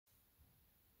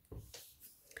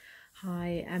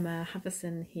Hi, Emma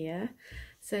Haverson here.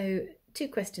 So, two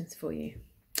questions for you.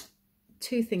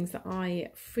 Two things that I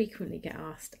frequently get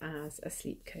asked as a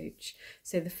sleep coach.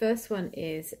 So, the first one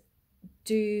is,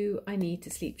 do I need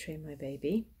to sleep train my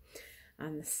baby?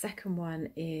 And the second one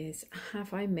is,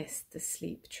 have I missed the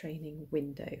sleep training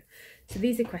window? So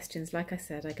these are questions, like I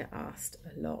said, I get asked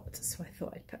a lot. So I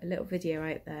thought I'd put a little video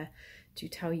out there to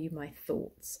tell you my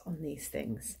thoughts on these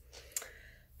things.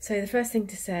 So the first thing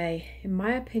to say, in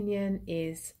my opinion,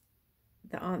 is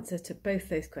the answer to both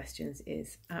those questions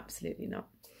is absolutely not.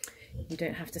 You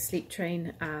don't have to sleep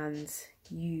train and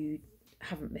you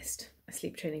haven't missed a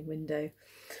sleep training window.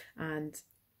 And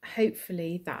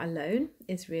hopefully that alone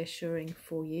is reassuring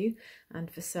for you, and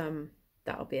for some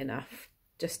that'll be enough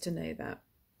just to know that.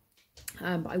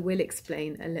 But I will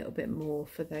explain a little bit more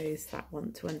for those that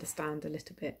want to understand a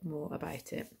little bit more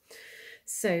about it.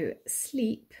 So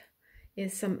sleep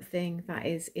is something that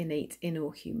is innate in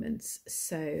all humans.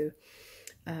 So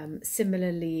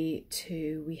similarly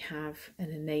to, we have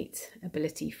an innate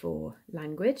ability for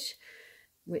language,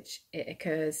 which it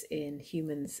occurs in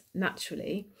humans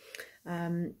naturally.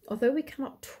 Although we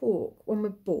cannot talk when we're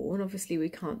born, obviously we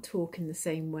can't talk in the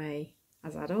same way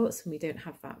as adults and we don't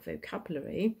have that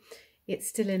vocabulary, it's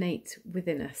still innate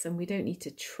within us and we don't need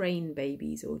to train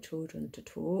babies or children to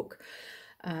talk.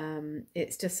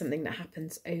 It's just something that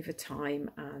happens over time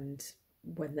and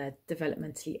when they're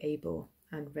developmentally able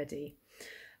and ready.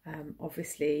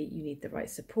 Obviously you need the right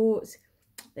support,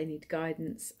 they need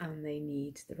guidance, and they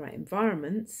need the right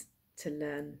environments to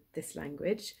learn this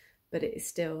language, but it is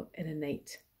still an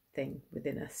innate thing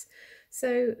within us.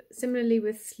 So similarly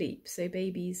with sleep, so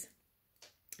babies,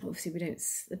 obviously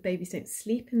the babies don't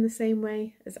sleep in the same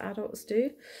way as adults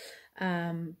do,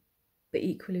 but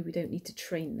equally we don't need to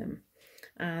train them,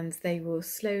 and they will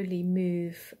slowly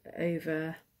move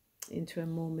over into a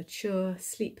more mature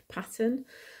sleep pattern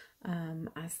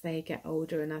as they get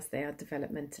older and as they are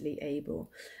developmentally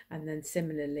able. And then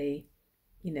similarly,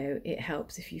 you know, it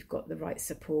helps if you've got the right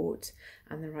support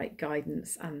and the right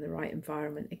guidance and the right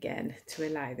environment again to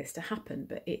allow this to happen,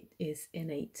 but it is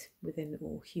innate within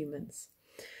all humans.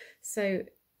 So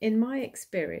in my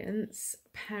experience,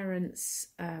 parents,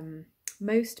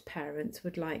 most parents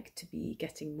would like to be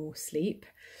getting more sleep,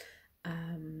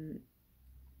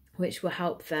 which will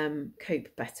help them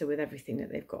cope better with everything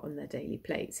that they've got on their daily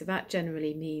plate. So that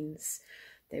generally means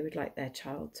they would like their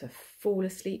child to fall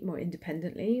asleep more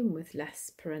independently and with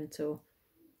less parental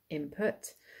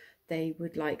input. They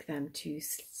would like them to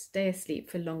stay asleep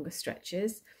for longer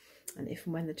stretches. And if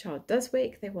and when the child does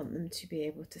wake, they want them to be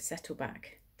able to settle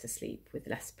back to sleep with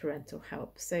less parental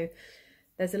help. So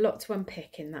there's a lot to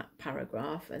unpick in that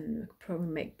paragraph, and we'll probably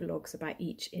make blogs about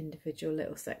each individual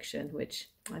little section, which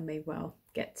I may well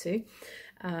get to.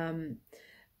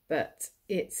 But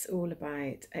it's all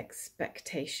about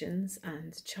expectations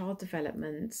and child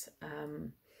development,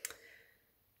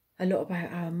 a lot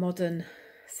about our modern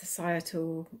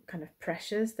societal kind of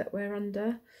pressures that we're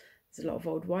under. There's a lot of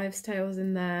old wives' tales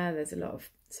in there. There's a lot of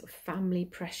sort of family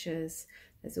pressures.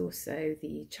 There's also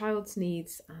the child's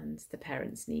needs and the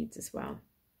parents' needs as well.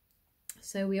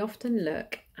 So we often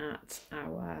look at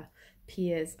our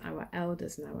peers, our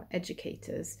elders and our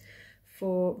educators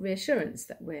for reassurance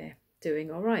that we're doing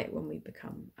all right when we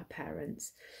become a parent.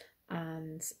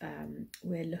 And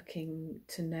we're looking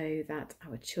to know that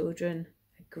our children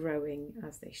are growing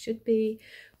as they should be.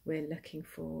 We're looking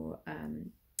for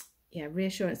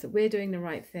reassurance that we're doing the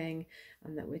right thing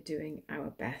and that we're doing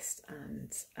our best.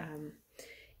 And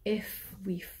if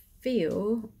we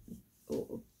feel,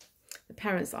 or the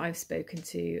parents that I've spoken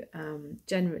to,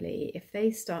 generally, if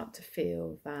they start to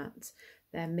feel that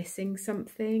they're missing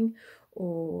something,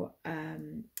 or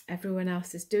everyone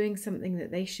else is doing something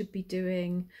that they should be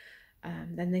doing,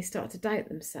 then they start to doubt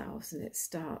themselves, and it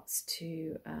starts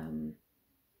to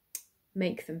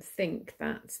make them think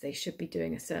that they should be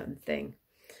doing a certain thing.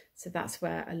 So that's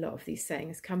where a lot of these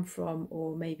sayings come from,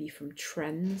 or maybe from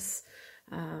trends.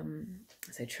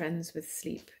 So trends with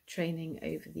sleep training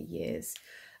over the years.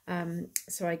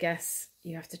 So I guess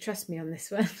you have to trust me on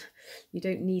this one. You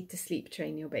don't need to sleep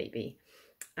train your baby,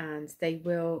 and they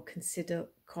will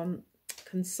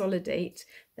consolidate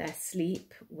their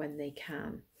sleep when they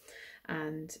can.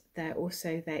 And there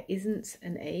isn't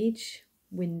an age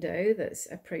window that's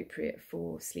appropriate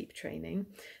for sleep training.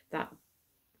 That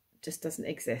just doesn't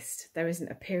exist. There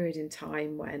isn't a period in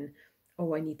time when,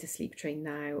 oh, I need to sleep train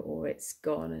now, or it's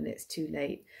gone and it's too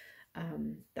late.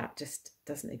 That just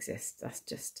doesn't exist. That's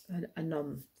just a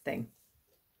non-thing.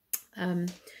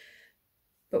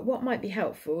 But what might be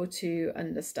helpful to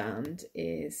understand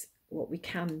is what we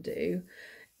can do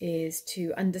is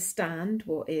to understand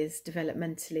what is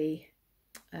developmentally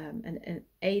an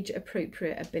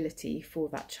age-appropriate ability for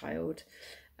that child,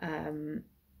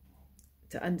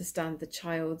 to understand the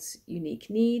child's unique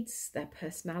needs, their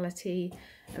personality,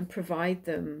 and provide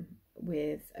them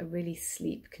with a really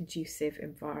sleep conducive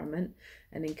environment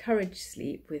and encourage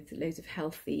sleep with loads of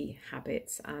healthy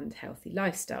habits and healthy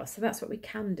lifestyle. So that's what we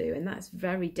can do, and that's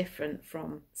very different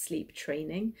from sleep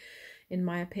training. In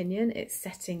my opinion, it's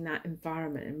setting that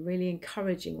environment and really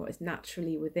encouraging what is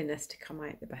naturally within us to come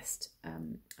out the best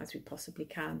as we possibly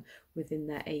can within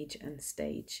their age and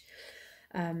stage.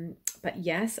 But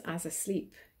yes, as a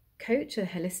sleep coach, a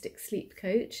holistic sleep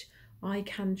coach, I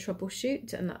can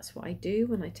troubleshoot, and that's what I do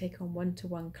when I take on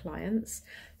one-to-one clients.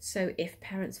 So if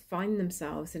parents find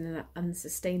themselves in an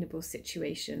unsustainable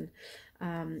situation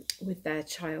with their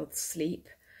child's sleep,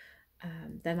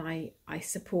 then I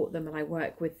support them and I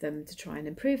work with them to try and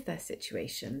improve their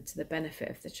situation to the benefit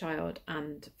of the child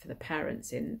and for the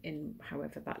parents in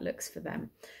however that looks for them.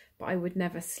 But I would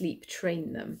never sleep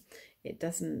train them.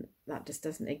 That just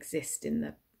doesn't exist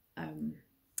in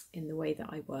the way that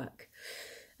I work.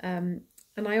 And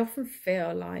I often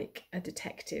feel like a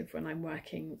detective when I'm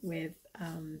working with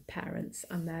parents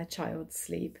and their child's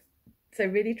sleep. So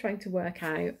really trying to work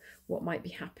out what might be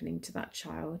happening to that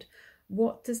child.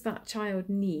 What does that child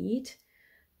need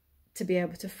to be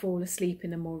able to fall asleep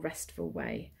in a more restful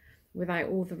way, without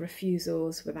all the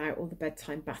refusals, without all the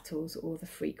bedtime battles, or the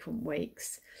frequent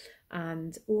wakes?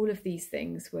 And all of these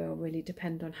things will really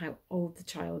depend on how old the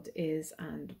child is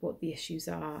and what the issues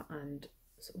are and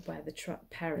sort of where the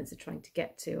parents are trying to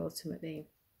get to ultimately.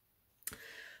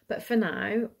 But for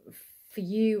now, for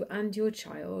you and your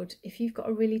child, if you've got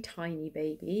a really tiny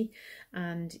baby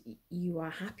and you are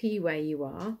happy where you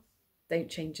are, don't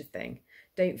change a thing.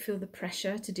 Don't feel the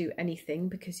pressure to do anything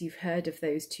because you've heard of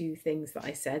those two things that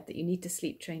I said, that you need to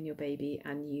sleep train your baby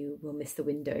and you will miss the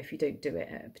window if you don't do it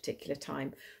at a particular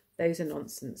time. Those are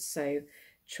nonsense. So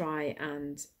try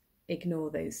and ignore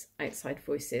those outside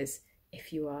voices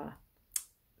if you are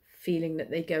feeling that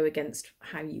they go against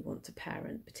how you want to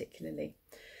parent particularly.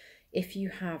 If you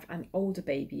have an older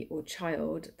baby or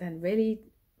child, then really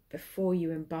before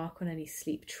you embark on any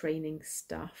sleep training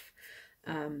stuff,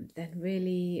 then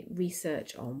really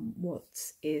research on what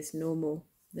is normal,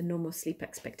 the normal sleep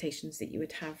expectations that you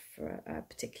would have for a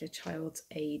particular child's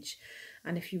age.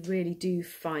 And if you really do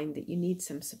find that you need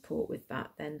some support with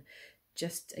that, then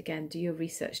just again do your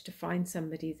research to find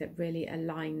somebody that really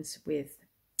aligns with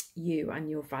you and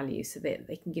your values so that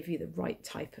they can give you the right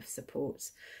type of support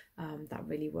that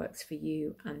really works for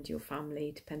you and your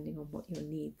family, depending on what your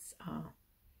needs are.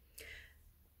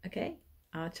 Okay,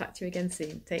 I'll chat to you again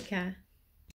soon. Take care.